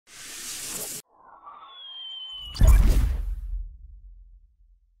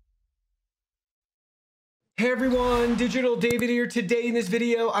Hey everyone, Digital David here. Today in this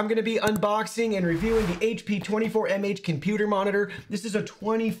video, I'm going to be unboxing and reviewing the HP 24mh computer monitor. This is a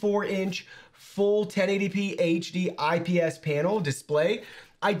 24-inch full 1080p HD IPS panel display.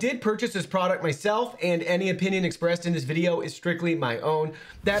 I did purchase this product myself, and any opinion expressed in this video is strictly my own.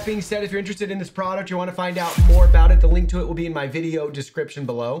 That being said, if you're interested in this product, you want to find out more about it, the link to it will be in my video description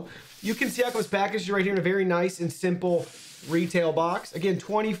below. You can see how it was packaged right here in a very nice and simple retail box. Again,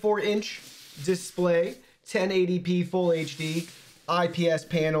 24-inch display. 1080p full HD IPS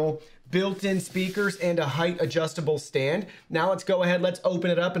panel, built-in speakers, and a height adjustable stand. Now let's go ahead, let's open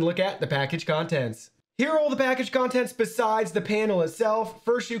it up and look at the package contents. Here are all the package contents besides the panel itself.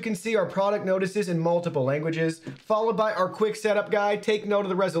 First, you can see our product notices in multiple languages, followed by our quick setup guide. Take note of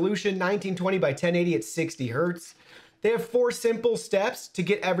the resolution, 1920 by 1080 at 60 Hertz. They have 4 simple steps to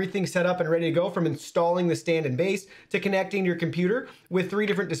get everything set up and ready to go, from installing the stand and base to connecting your computer with 3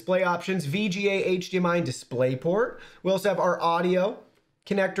 different display options: VGA, HDMI, and DisplayPort. We also have our audio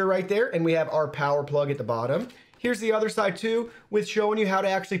connector right there, and we have our power plug at the bottom. Here's the other side too, with showing you how to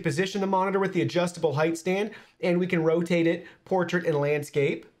actually position the monitor with the adjustable height stand, and we can rotate it portrait and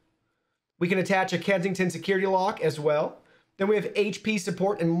landscape. We can attach a Kensington security lock as well. Then we have HP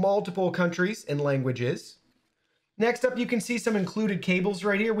support in multiple countries and languages. Next up, you can see some included cables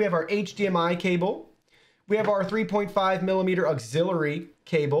right here. We have our HDMI cable. We have our 3.5mm auxiliary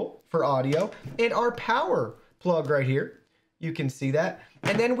cable for audio, and our power plug right here. You can see that.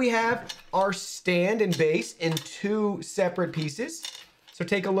 And then we have our stand and base in 2 separate pieces. So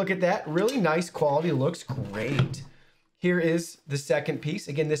take a look at that. Really nice quality, looks great. Here is the second piece.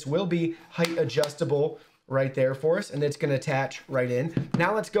 Again, this will be height adjustable right there for us, and it's going to attach right in.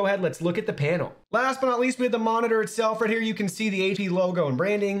 Now let's go ahead, let's look at the panel. Last but not least, we have the monitor itself. Right here you can see the HP logo and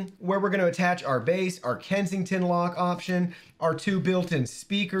branding, where we're going to attach our base, our Kensington lock option, our 2 built-in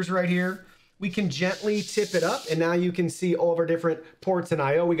speakers right here. We can gently tip it up, and now you can see all of our different ports and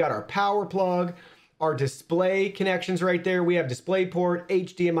I/O. We got our power plug, our display connections right there. We have DisplayPort,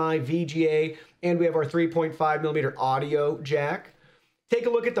 HDMI, VGA, and we have our 3.5mm audio jack. Take a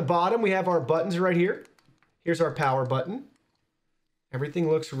look at the bottom. We have our buttons right here. Here's our power button. Everything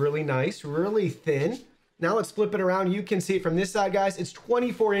looks really nice, really thin. Now let's flip it around. You can see it from this side, guys. It's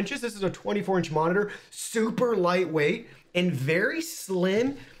 24 inches. This is a 24-inch monitor, super lightweight and very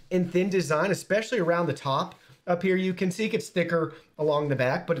slim and thin design, especially around the top. Up here, you can see it gets thicker along the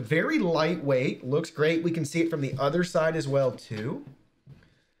back, but very lightweight, looks great. We can see it from the other side as well too.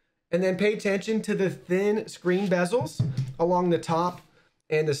 And then pay attention to the thin screen bezels along the top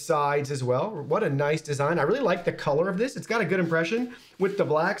and the sides as well. What a nice design. I really like the color of this. It's got a good impression with the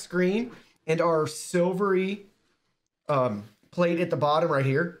black screen and our silvery plate at the bottom right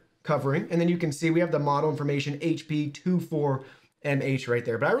here covering. And then you can see we have the model information, HP 24mh right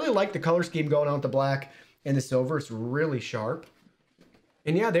there. But I really like the color scheme going on with the black and the silver. It's really sharp.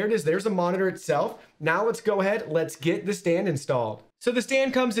 And yeah, there it is. There's the monitor itself. Now let's go ahead. Let's get the stand installed. So the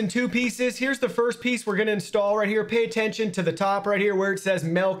stand comes in 2 pieces. Here's the first piece we're going to install right here. Pay attention to the top right here where it says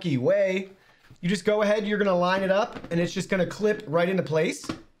Milky Way. You just go ahead, you're going to line it up, and it's just going to clip right into place.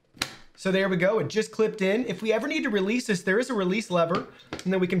 So there we go. It just clipped in. If we ever need to release this, there is a release lever,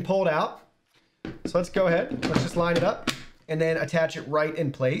 and then we can pull it out. So let's go ahead. Let's just line it up and then attach it right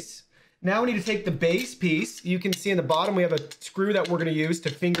in place. Now we need to take the base piece. You can see in the bottom we have a screw that we're going to use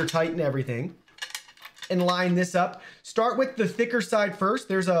to finger tighten everything and line this up. Start with the thicker side first.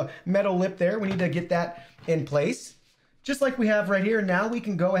 There's a metal lip there. We need to get that in place, just like we have right here. Now we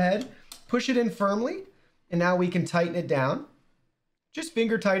can go ahead, push it in firmly, and now we can tighten it down. Just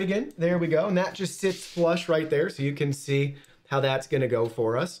finger tight again. There we go. And that just sits flush right there, so you can see how that's going to go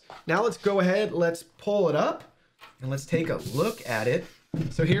for us. Now let's go ahead, let's pull it up, and let's take a look at it.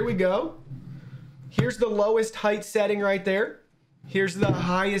 So here we go. Here's the lowest height setting right there. Here's the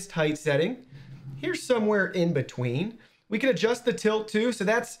highest height setting. Here's somewhere in between. We can adjust the tilt too. So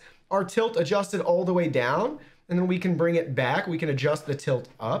that's our tilt adjusted all the way down. And then we can bring it back. We can adjust the tilt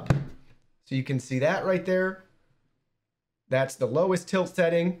up. So you can see that right there. That's the lowest tilt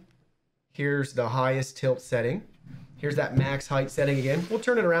setting. Here's the highest tilt setting. Here's that max height setting again. We'll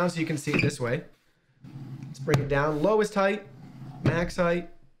turn it around so you can see it this way. Let's bring it down. Lowest height,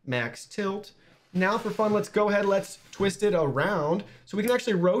 max tilt. Now for fun, let's go ahead, let's twist it around so we can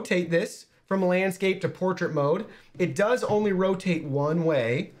actually rotate this from landscape to portrait mode. It does only rotate one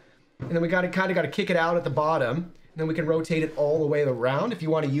way, and then we kind of got to kick it out at the bottom, and then we can rotate it all the way around. If you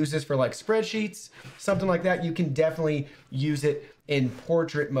want to use this for like spreadsheets, something like that, you can definitely use it in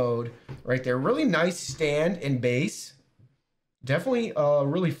portrait mode right there. Really nice stand and base. Definitely a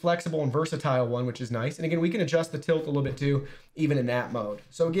really flexible and versatile one, which is nice. And again, we can adjust the tilt a little bit too, even in that mode.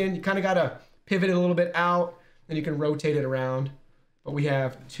 So again, you kind of got to pivot it a little bit out, then you can rotate it around. But we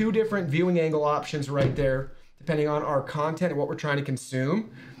have two different viewing angle options right there, depending on our content and what we're trying to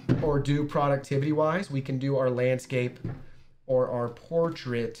consume or do productivity-wise. We can do our landscape or our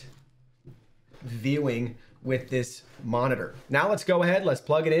portrait viewing with this monitor. Now let's go ahead, let's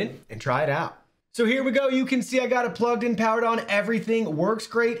plug it in and try it out. So here we go. You can see I got it plugged in, powered on. Everything works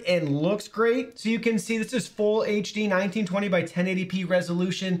great and looks great. So you can see this is full HD 1920 by 1080p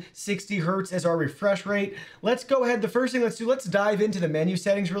resolution, 60 Hertz as our refresh rate. Let's go ahead. The first thing let's do, let's dive into the menu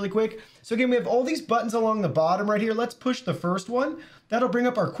settings really quick. So again, we have all these buttons along the bottom right here. Let's push the first one. That'll bring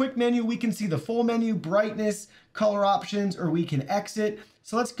up our quick menu. We can see the full menu, brightness, color options, or we can exit.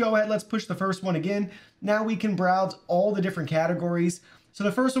 So let's go ahead. Let's push the first one again. Now we can browse all the different categories. So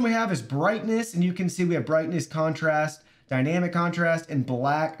the first one we have is brightness, and you can see we have brightness, contrast, dynamic contrast, and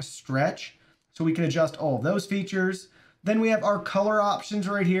black stretch. So we can adjust all of those features. Then we have our color options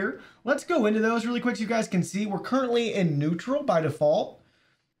right here. Let's go into those really quick so you guys can see. We're currently in neutral by default.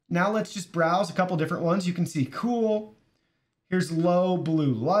 Now let's just browse a couple different ones. You can see cool. Here's low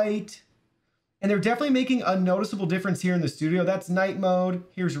blue light. And they're definitely making a noticeable difference here in the studio. That's night mode.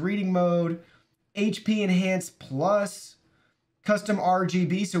 Here's reading mode. HP Enhance Plus. Custom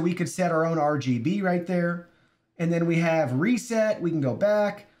RGB, so we could set our own RGB right there. And then we have reset, we can go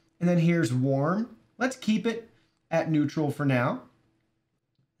back. And then here's warm. Let's keep it at neutral for now.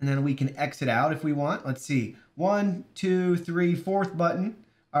 And then we can exit out if we want. Let's see, 1, 2, 3, fourth button.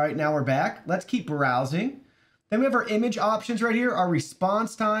 All right, now we're back. Let's keep browsing. Then we have our image options right here, our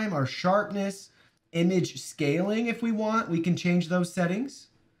response time, our sharpness, image scaling if we want. We can change those settings.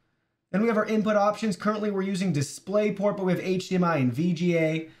 Then we have our input options. Currently, we're using DisplayPort, but we have HDMI and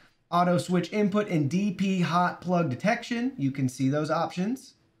VGA, auto switch input, and DP hot plug detection. You can see those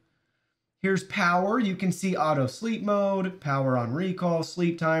options. Here's power. You can see auto sleep mode, power on recall,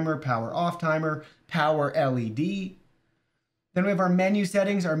 sleep timer, power off timer, power LED. Then we have our menu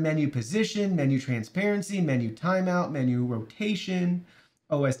settings, our menu position, menu transparency, menu timeout, menu rotation,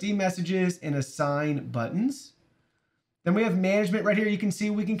 OSD messages, and assign buttons. Then we have management right here. You can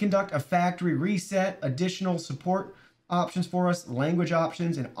see we can conduct a factory reset, additional support options for us, language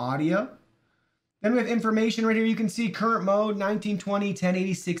options, and audio. Then we have information right here. You can see current mode, 1920,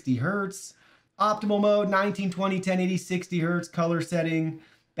 1080, 60 Hertz. Optimal mode, 1920, 1080, 60 Hertz. Color setting,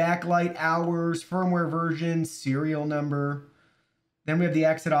 backlight hours, firmware version, serial number. Then we have the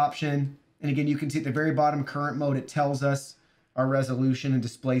exit option. And again, you can see at the very bottom, current mode, it tells us our resolution and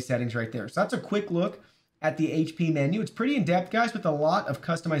display settings right there. So that's a quick look at the HP menu. It's pretty in-depth, guys, with a lot of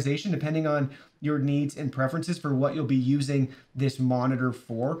customization depending on your needs and preferences for what you'll be using this monitor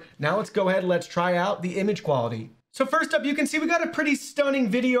for. Now let's go ahead and let's try out the image quality. So first up, you can see we got a pretty stunning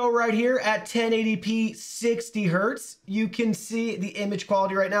video right here at 1080p 60 Hertz. You can see the image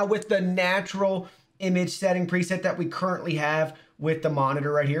quality right now with the natural image setting preset that we currently have with the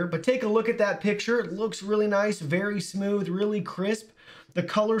monitor right here. But take a look at that picture. It looks really nice, very smooth, really crisp. The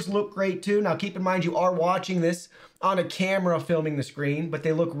colors look great too. Now keep in mind you are watching this on a camera filming the screen, but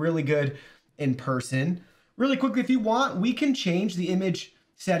they look really good in person. Really quickly, if you want, we can change the image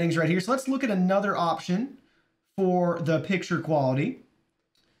settings right here. So let's look at another option for the picture quality.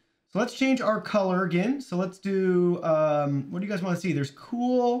 So let's change our color again. So let's do, what do you guys want to see? There's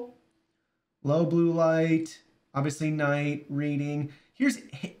cool, low blue light, obviously night, reading. Here's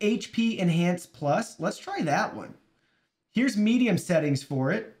HP Enhance Plus. Let's try that one. Here's medium settings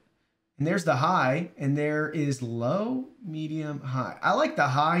for it. And there's the high, and there is low, medium, high. I like the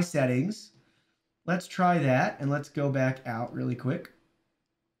high settings. Let's try that, and let's go back out really quick.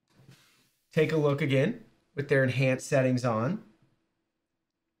 Take a look again with their enhanced settings on.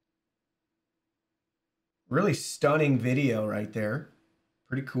 Really stunning video right there.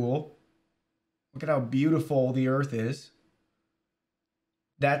 Pretty cool. Look at how beautiful the earth is.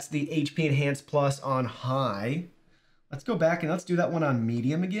 That's the HP Enhance Plus on high. Let's go back and let's do that one on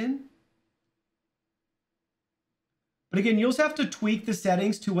medium again. But again, you'll just have to tweak the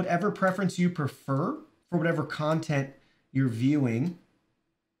settings to whatever preference you prefer for whatever content you're viewing.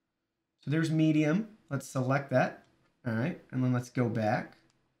 So there's medium. Let's select that. All right, and then let's go back.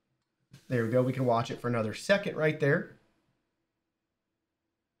 There we go. We can watch it for another second right there.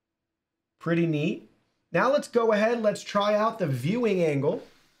 Pretty neat. Now let's go ahead. Let's try out the viewing angle.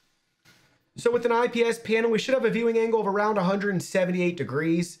 So with an IPS panel, we should have a viewing angle of around 178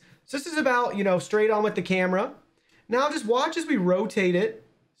 degrees. So this is about, straight on with the camera. Now just watch as we rotate it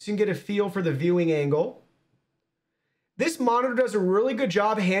so you can get a feel for the viewing angle. This monitor does a really good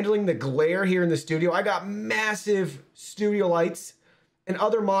job handling the glare here in the studio. I got massive studio lights and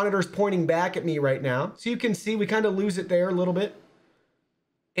other monitors pointing back at me right now. So you can see we kind of lose it there a little bit.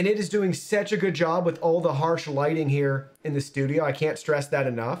 And it is doing such a good job with all the harsh lighting here in the studio. I can't stress that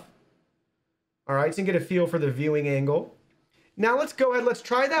enough. All right, so you can get a feel for the viewing angle. Now let's go ahead, let's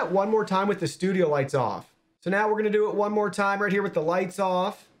try that one more time with the studio lights off. So now we're gonna do it one more time right here with the lights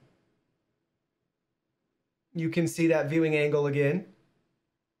off. You can see that viewing angle again.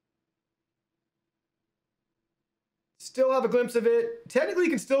 Still have a glimpse of it. Technically, you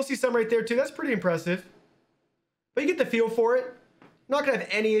can still see some right there too. That's pretty impressive. But you get the feel for it. Not gonna have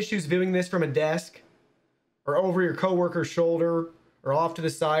any issues viewing this from a desk or over your coworker's shoulder or off to the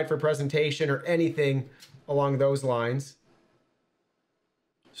side for presentation or anything along those lines.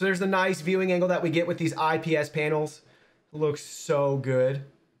 So there's the nice viewing angle that we get with these IPS panels. It looks so good.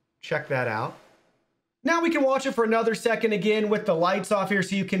 Check that out. Now we can watch it for another second again with the lights off here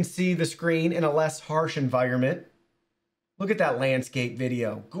so you can see the screen in a less harsh environment. Look at that landscape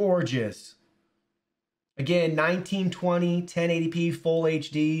video. Gorgeous. Again, 1920, 1080p, full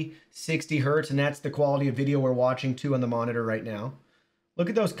HD, 60 hertz, and that's the quality of video we're watching too on the monitor right now. Look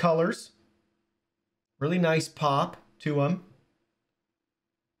at those colors. Really nice pop to them.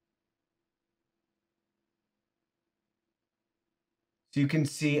 So you can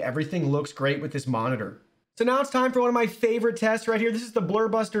see everything looks great with this monitor. So now it's time for one of my favorite tests right here. This is the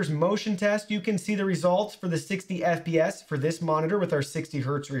Blurbuster's motion test. You can see the results for the 60 FPS for this monitor with our 60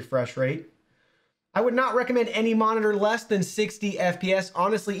 hertz refresh rate. I would not recommend any monitor less than 60 FPS.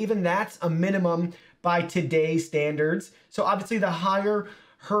 Honestly, even that's a minimum by today's standards. So obviously the higher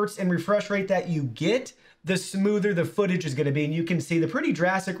hertz and refresh rate that you get, the smoother the footage is going to be. And you can see the pretty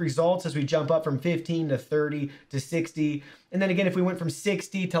drastic results as we jump up from 15 to 30 to 60. And then again, if we went from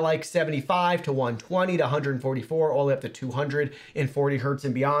 60 to like 75 to 120 to 144, all the way up to 240 hertz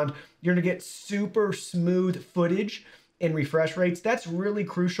and beyond, you're going to get super smooth footage and refresh rates. That's really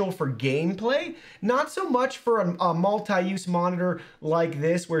crucial for gameplay, not so much for a multi-use monitor like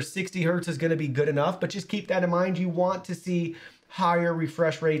this where 60 hertz is going to be good enough, but just keep that in mind. You want to see higher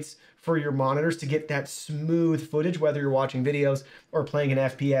refresh rates for your monitors to get that smooth footage, whether you're watching videos or playing an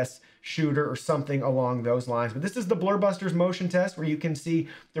FPS shooter or something along those lines. But this is the Blurbuster's motion test where you can see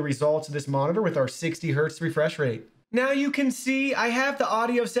the results of this monitor with our 60 hertz refresh rate. Now you can see I have the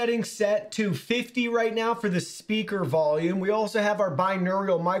audio settings set to 50 right now for the speaker volume. We also have our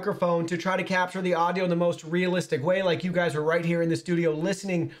binaural microphone to try to capture the audio in the most realistic way, like you guys are right here in the studio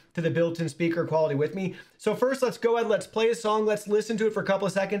listening to the built-in speaker quality with me. So first, let's go ahead, let's play a song, let's listen to it for a couple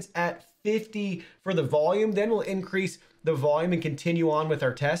of seconds at 50 for the volume, then we'll increase the volume and continue on with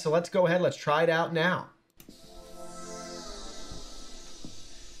our test. So let's go ahead, let's try it out now.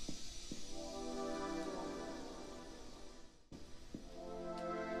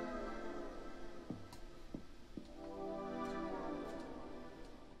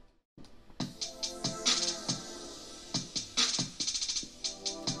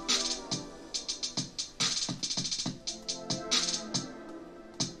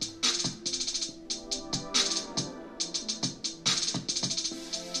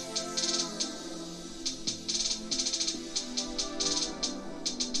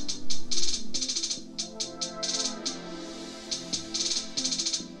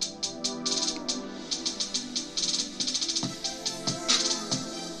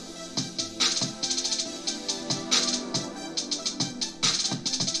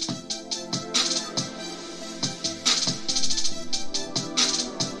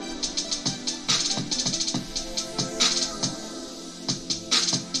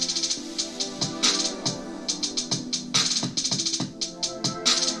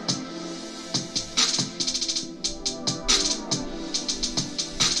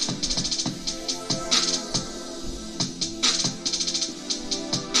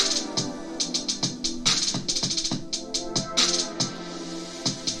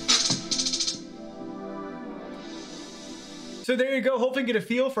 So there you go. Hopefully you get a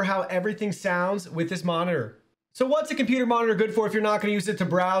feel for how everything sounds with this monitor. So what's a computer monitor good for if you're not going to use it to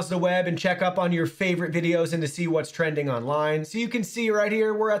browse the web and check up on your favorite videos and to see what's trending online? So you can see right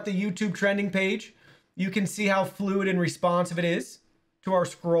here, we're at the YouTube trending page. You can see how fluid and responsive it is to our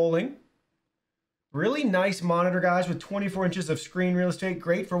scrolling. Really nice monitor, guys, with 24 inches of screen real estate.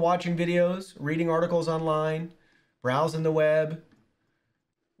 Great for watching videos, reading articles online, browsing the web.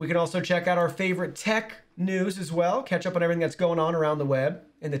 We can also check out our favorite tech news as well, catch up on everything that's going on around the web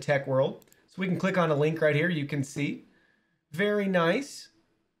in the tech world. So we can click on a link right here. You can see. Very nice.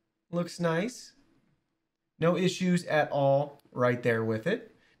 Looks nice. No issues at all right there with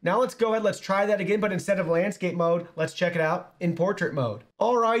it. Now let's go ahead, let's try that again, but instead of landscape mode, let's check it out in portrait mode.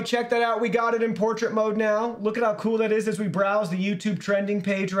 All right, check that out. We got it in portrait mode now. Look at how cool that is as we browse the YouTube trending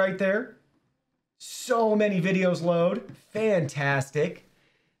page right there. So many videos load. Fantastic.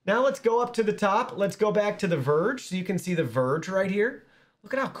 Now let's go up to the top. Let's go back to the verge so you can see the verge right here.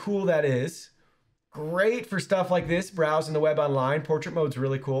 Look at how cool that is. Great for stuff like this, browsing the web online. Portrait mode's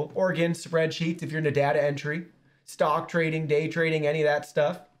really cool. Or again, spreadsheets if you're into data entry, stock trading, day trading, any of that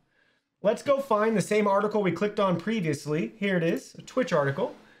stuff. Let's go find the same article we clicked on previously. Here it is, a Twitch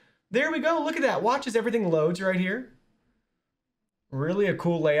article. There we go, look at that. Watch as everything loads right here. Really a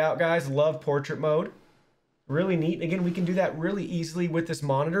cool layout, guys. Love portrait mode. Really neat. Again, we can do that really easily with this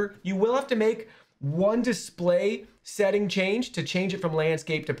monitor. You will have to make one display setting change to change it from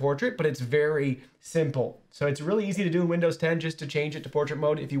landscape to portrait, but it's very simple. So it's really easy to do in Windows 10 just to change it to portrait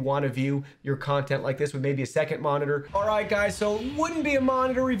mode if you want to view your content like this with maybe a second monitor. All right, guys, so it wouldn't be a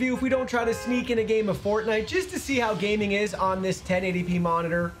monitor review if we don't try to sneak in a game of Fortnite just to see how gaming is on this 1080p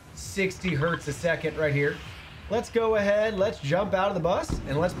monitor, 60 hertz a second right here. Let's go ahead, let's jump out of the bus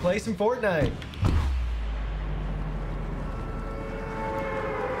and let's play some Fortnite.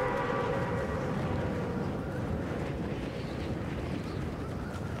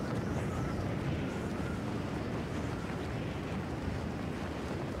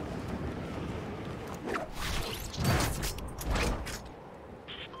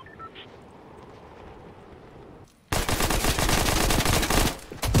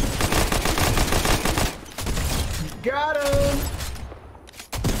 Got him!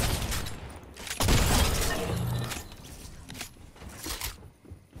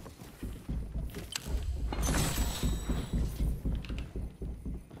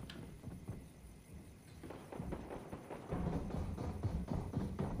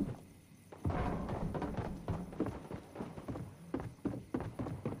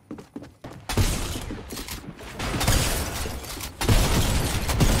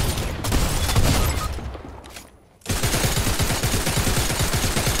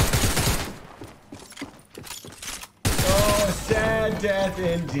 Sad death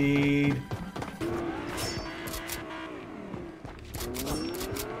indeed.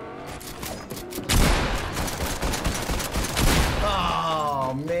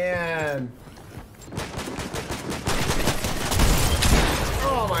 Oh, man.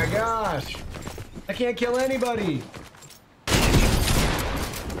 Oh, my gosh. I can't kill anybody.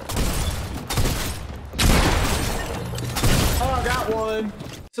 Oh, I got one.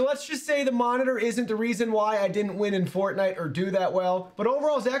 So let's just say the monitor isn't the reason why I didn't win in Fortnite or do that well, but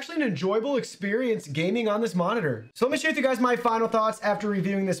overall it's actually an enjoyable experience gaming on this monitor. So let me share with you guys my final thoughts after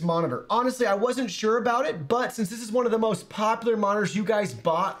reviewing this monitor. Honestly, I wasn't sure about it, but since this is one of the most popular monitors you guys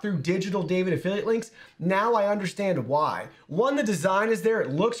bought through Digital David affiliate links, now I understand why. One, the design is there.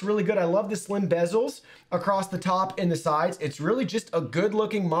 It looks really good. I love the slim bezels across the top and the sides. It's really just a good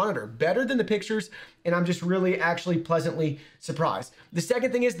looking monitor, better than the pictures, and I'm just really actually pleasantly surprised. The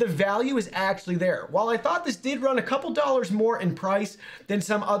second thing is the value is actually there. While I thought this did run a couple dollars more in price than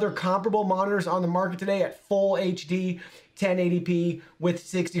some other comparable monitors on the market today at full HD, 1080p with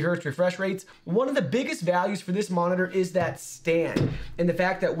 60 hertz refresh rates, one of the biggest values for this monitor is that stand and the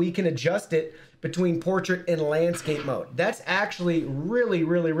fact that we can adjust it between portrait and landscape mode. That's actually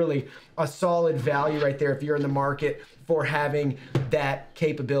really a solid value right there if you're in the market for having that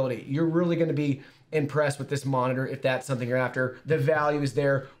capability. You're really gonna be impressed with this monitor if that's something you're after. The value is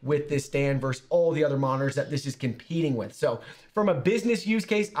there with this stand versus all the other monitors that this is competing with. So from a business use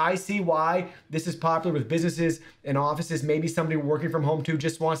case, I see why this is popular with businesses and offices. Maybe somebody working from home too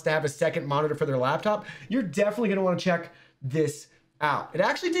just wants to have a second monitor for their laptop. You're definitely gonna wanna check this out. It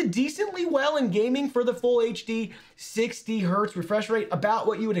actually did decently well in gaming for the full HD 60 hertz refresh rate, about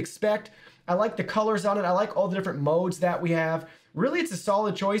what you would expect. I like the colors on it. I like all the different modes that we have. Really, it's a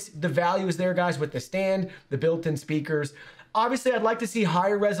solid choice. The value is there, guys, with the stand, the built-in speakers. Obviously, I'd like to see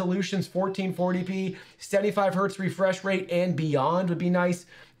higher resolutions, 1440p, 75 hertz refresh rate, and beyond would be nice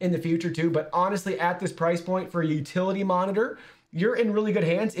in the future too. But honestly, at this price point for a utility monitor, you're in really good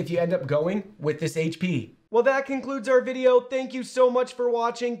hands if you end up going with this HP. Well, that concludes our video. Thank you so much for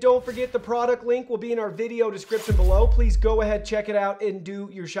watching. Don't forget the product link will be in our video description below. Please go ahead, check it out, and do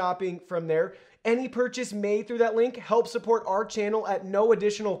your shopping from there. Any purchase made through that link helps support our channel at no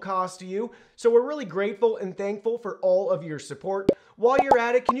additional cost to you. So we're really grateful and thankful for all of your support. While you're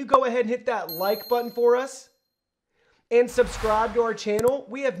at it, can you go ahead and hit that like button for us? And subscribe to our channel.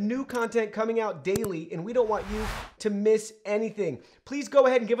 We have new content coming out daily, and we don't want you to miss anything. Please go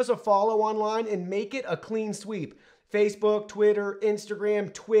ahead and give us a follow online and make it a clean sweep. Facebook, Twitter,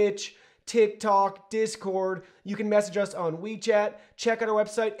 Instagram, Twitch, TikTok, Discord. You can message us on WeChat, check out our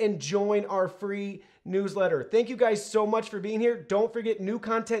website, and join our free newsletter. Thank you guys so much for being here. Don't forget, new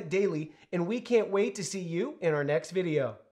content daily, and we can't wait to see you in our next video.